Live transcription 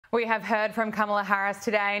We have heard from Kamala Harris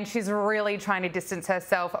today, and she's really trying to distance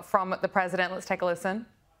herself from the president. Let's take a listen.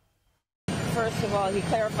 First of all, he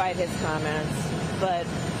clarified his comments, but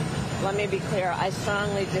let me be clear, I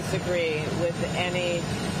strongly disagree with any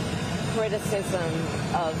criticism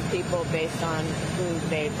of people based on who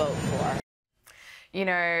they vote for. You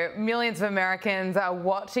know, millions of Americans are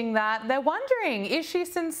watching that. They're wondering, is she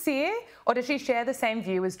sincere or does she share the same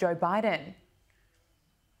view as Joe Biden?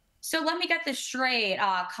 So let me get this straight,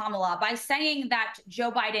 Kamala. By saying that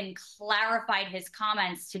Joe Biden clarified his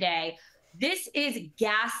comments today, this is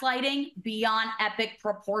gaslighting beyond epic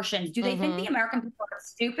proportions. Do they think the American people are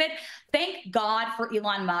stupid? Thank God for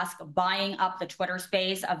Elon Musk buying up the Twitter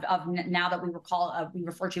space of now that we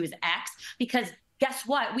refer to as X, because guess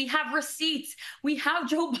what? We have receipts. We have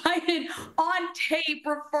Joe Biden on tape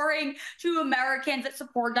referring to Americans that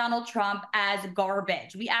support Donald Trump as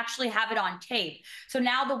garbage. We actually have it on tape. So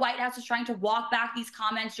now the White House is trying to walk back these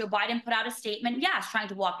comments. Joe Biden put out a statement, yes, trying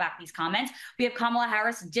to walk back these comments. We have Kamala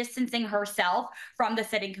Harris distancing herself from the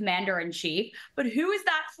sitting commander-in-chief. But who is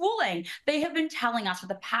that fooling? They have been telling us for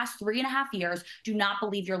the past 3.5 years, do not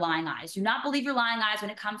believe your lying eyes. Do not believe your lying eyes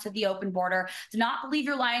when it comes to the open border. Do not believe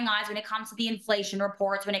your lying eyes when it comes to the inflation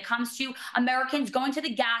reports, when it comes to Americans going to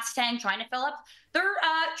the gas tank, trying to fill up their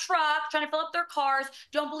truck, trying to fill up their cars.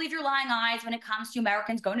 Don't believe your lying eyes when it comes to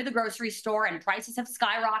Americans going to the grocery store and prices have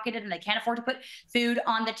skyrocketed and they can't afford to put food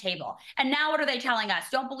on the table. And now what are they telling us?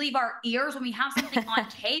 Don't believe our ears when we have something on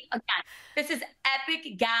tape? Again, this is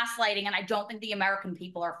epic gaslighting, and I don't think the American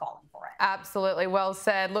people are falling for it. Absolutely. Well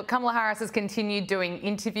said. Look, Kamala Harris has continued doing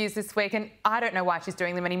interviews this week, and I don't know why she's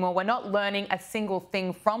doing them anymore. We're not learning a single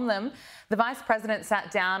thing from them. The Vice President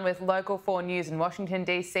sat down with Local 4 News in Washington,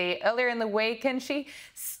 D.C. earlier in the week, and she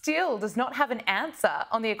still does not have an answer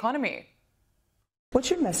on the economy. What's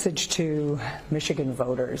your message to Michigan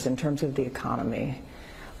voters in terms of the economy?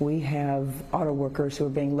 We have auto workers who are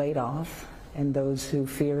being laid off and those who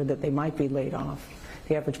fear that they might be laid off.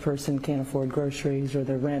 The average person can't afford groceries or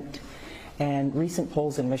their rent. And recent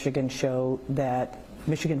polls in Michigan show that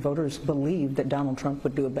Michigan voters believe that Donald Trump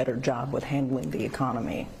would do a better job with handling the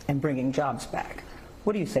economy and bringing jobs back.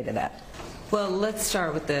 What do you say to that? Well, let's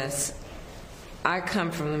start with this. I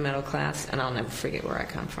come from the middle class, and I'll never forget where I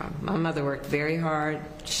come from. My mother worked very hard.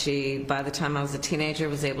 She, by the time I was a teenager,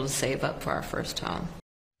 was able to save up for our first home.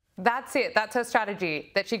 That's it. That's her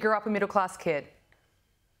strategy, that she grew up a middle-class kid.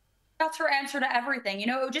 That's her answer to everything. You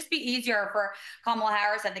know, it would just be easier for Kamala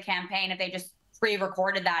Harris at the campaign if they just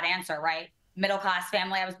pre-recorded that answer, right? Middle-class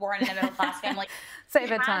family. I was born in a middle-class family. Save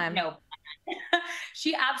her time. No.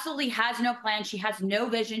 She absolutely has no plan. She has no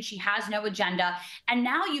vision. She has no agenda. And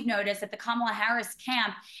now you've noticed that the Kamala Harris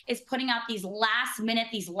camp is putting out these last-minute,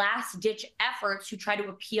 these last-ditch efforts to try to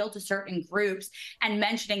appeal to certain groups and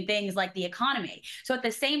mentioning things like the economy. So at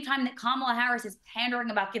the same time that Kamala Harris is pandering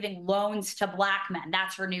about giving loans to Black men,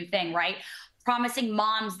 that's her new thing, right? Promising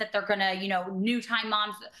moms that they're going to, you know, new-time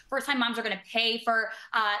moms, first-time moms are going to pay for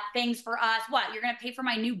things for us. What? You're going to pay for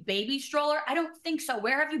my new baby stroller? I don't think so.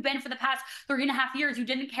 Where have you been for the past 3.5 years? You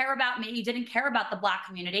didn't care about me. You didn't care about the Black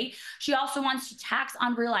community. She also wants to tax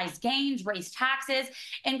unrealized gains, raise taxes,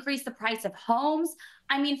 increase the price of homes.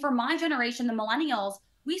 I mean, for my generation, the millennials,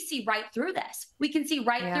 we see right through this. We can see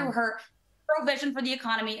right through her vision for the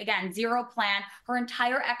economy. Again, zero plan. Her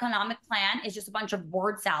entire economic plan is just a bunch of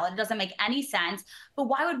word salad. It doesn't make any sense. But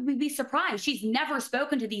why would we be surprised? She's never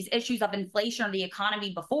spoken to these issues of inflation or the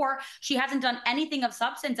economy before. She hasn't done anything of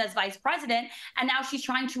substance as vice president. And now she's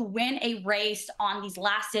trying to win a race on these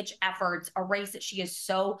last-ditch efforts, a race that she is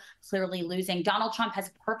so clearly losing. Donald Trump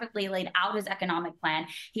has perfectly laid out his economic plan.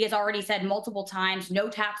 He has already said multiple times, no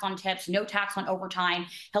tax on tips, no tax on overtime.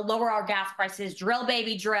 He'll lower our gas prices, drill,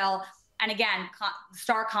 baby, drill. And again,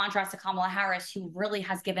 stark contrast to Kamala Harris, who really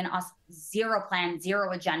has given us zero plan,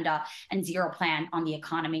 zero agenda, and zero plan on the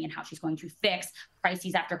economy and how she's going to fix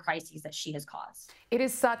crises after crises that she has caused. It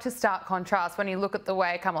is such a stark contrast when you look at the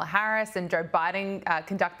way Kamala Harris and Joe Biden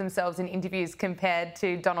conduct themselves in interviews compared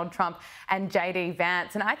to Donald Trump and J.D.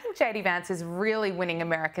 Vance. And I think J.D. Vance is really winning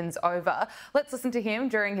Americans over. Let's listen to him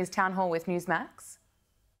during his town hall with Newsmax.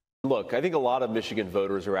 Look, I think a lot of Michigan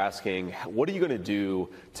voters are asking, what are you going to do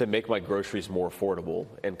to make my groceries more affordable?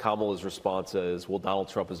 And Kamala's response is, well, Donald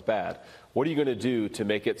Trump is bad. What are you going to do to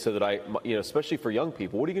make it so that especially for young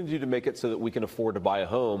people, what are you going to do to make it so that we can afford to buy a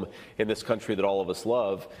home in this country that all of us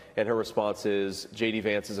love? And her response is, J.D.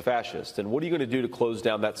 Vance is a fascist. And what are you going to do to close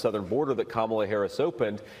down that southern border that Kamala Harris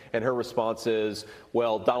opened? And her response is,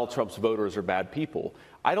 well, Donald Trump's voters are bad people.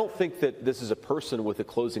 I don't think that this is a person with a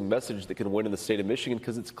closing message that can win in the state of Michigan,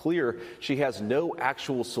 because it's clear she has no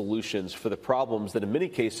actual solutions for the problems that in many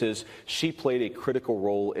cases she played a critical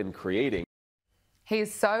role in creating.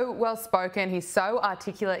 He's so well-spoken. He's so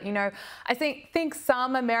articulate. You know, I think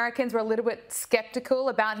some Americans were a little bit skeptical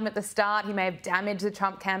about him at the start. He may have damaged the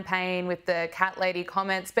Trump campaign with the cat lady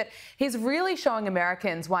comments, but he's really showing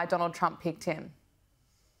Americans why Donald Trump picked him.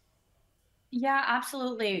 Yeah,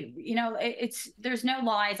 absolutely. You know, there's no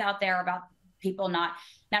lies out there about people not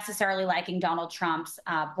necessarily liking Donald Trump's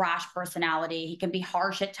brash personality. He can be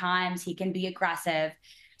harsh at times. He can be aggressive.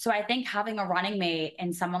 So I think having a running mate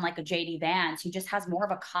in someone like a J.D. Vance, who just has more of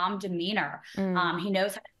a calm demeanor, he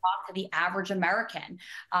knows how to talk to the average American.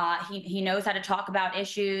 He knows how to talk about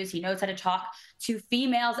issues. He knows how to talk to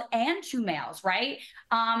females and to males, right?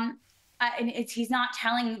 And he's not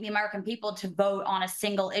telling the American people to vote on a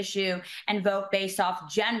single issue and vote based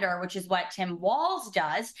off gender, which is what Tim Walz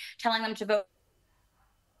does, telling them to vote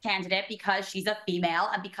candidate because she's a female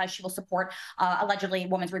and because she will support allegedly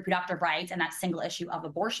women's reproductive rights and that single issue of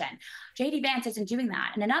abortion. J.D. Vance isn't doing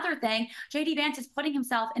that. And another thing, J.D. Vance is putting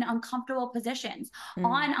himself in uncomfortable positions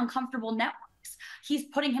on uncomfortable networks. He's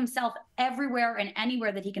putting himself everywhere and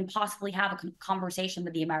anywhere that he can possibly have a conversation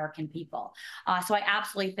with the American people. So I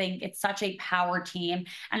absolutely think it's such a power team.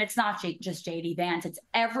 And it's not just J.D. Vance. It's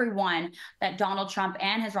everyone that Donald Trump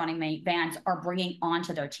and his running mate Vance are bringing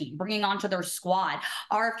onto their team, bringing onto their squad.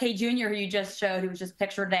 RFK Jr., who you just showed, who was just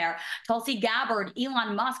pictured there, Tulsi Gabbard,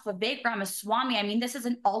 Elon Musk, Vivek Ramaswamy. I mean, this is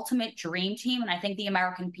an ultimate dream team. And I think the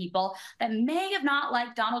American people that may have not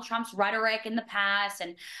liked Donald Trump's rhetoric in the past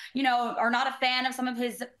and, you know, are not a fan of some of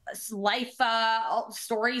his life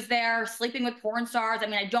stories there, sleeping with porn stars. I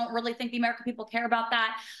mean, I don't really think the American people care about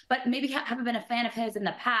that, but maybe haven't been a fan of his in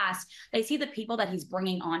the past. They see the people that he's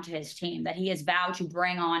bringing onto his team, that he has vowed to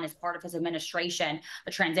bring on as part of his administration.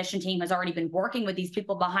 The transition team has already been working with these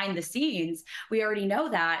people behind the scenes. We already know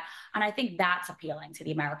that. And I think that's appealing to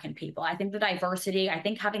the American people. I think the diversity, I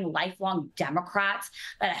think having lifelong Democrats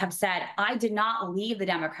that have said, I did not leave the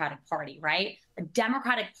Democratic Party, right? The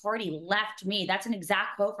Democratic Party left me. That's an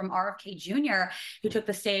exact quote from RFK Jr., who took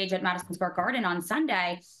the stage at Madison Square Garden on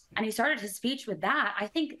Sunday. And he started his speech with that. I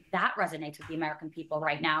think that resonates with the American people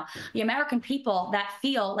right now. The American people that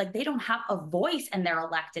feel like they don't have a voice in their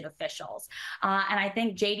elected officials. And I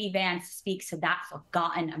think J.D. Vance speaks to that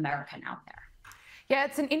forgotten American out there. Yeah,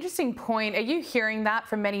 it's an interesting point. Are you hearing that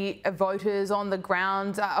from many voters on the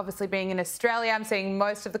ground? Obviously, being in Australia, I'm seeing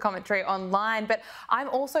most of the commentary online, but I'm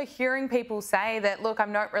also hearing people say that, look,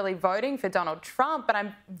 I'm not really voting for Donald Trump, but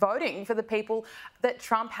I'm voting for the people that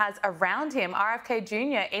Trump has around him. RFK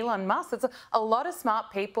Jr., Elon Musk, there's a lot of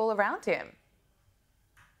smart people around him.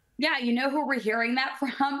 Yeah, you know who we're hearing that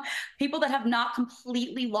from? People that have not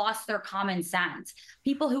completely lost their common sense.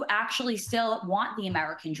 People who actually still want the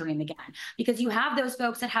American dream again. Because you have those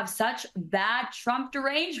folks that have such bad Trump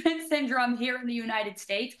derangement syndrome here in the United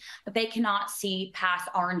States that they cannot see past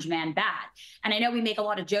Orange Man bad. And I know we make a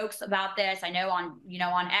lot of jokes about this. I know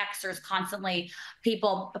on X, there's constantly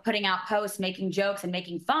people putting out posts, making jokes and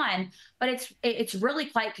making fun. But it's really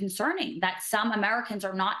quite concerning that some Americans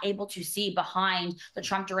are not able to see behind the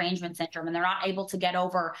Trump derangement syndrome, and they're not able to get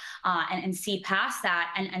over and see past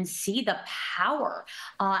that and see the power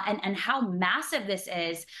and how massive this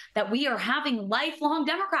is, that we are having lifelong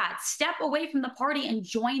Democrats step away from the party and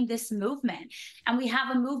join this movement. And we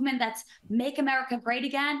have a movement that's Make America Great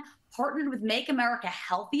Again, partnered with Make America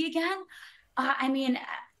Healthy Again. I mean,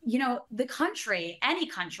 you know, the country, any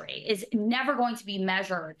country, is never going to be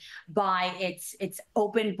measured by its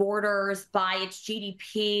open borders, by its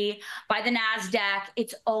GDP, by the NASDAQ.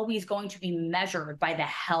 It's always going to be measured by the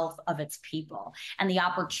health of its people and the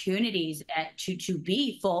opportunities to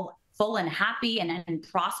be full and happy and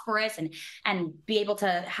prosperous and be able to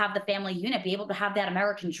have the family unit, be able to have that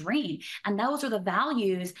American dream. And those are the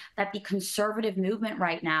values that the conservative movement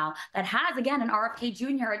right now that has, again, an RFK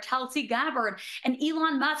Jr., a Tulsi Gabbard, and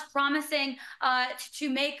Elon Musk promising to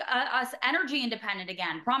make us energy independent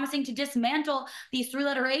again, promising to dismantle these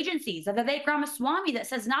three-letter agencies. A Vivek Ramaswamy that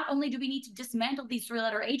says not only do we need to dismantle these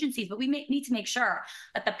three-letter agencies, but we need to make sure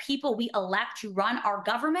that the people we elect to run our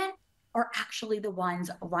government are actually the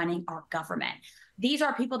ones running our government. These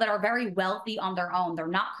are people that are very wealthy on their own. They're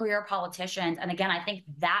not career politicians. And again, I think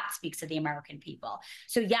that speaks to the American people.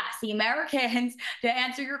 So yes, the Americans, to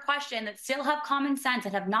answer your question, that still have common sense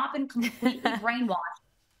and have not been completely brainwashed.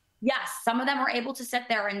 Yes, some of them are able to sit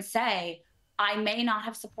there and say, I may not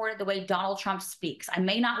have supported the way Donald Trump speaks. I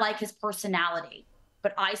may not like his personality,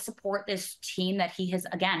 but I support this team that he has,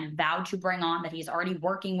 again, vowed to bring on, that he's already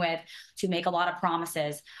working with to make a lot of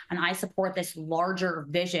promises. And I support this larger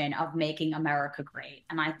vision of making America great.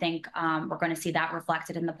 And I think we're going to see that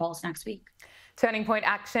reflected in the polls next week. Turning Point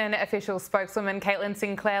Action official spokeswoman Caitlin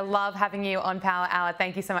Sinclair, love having you on Power Hour.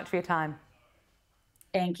 Thank you so much for your time.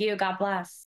 Thank you. God bless.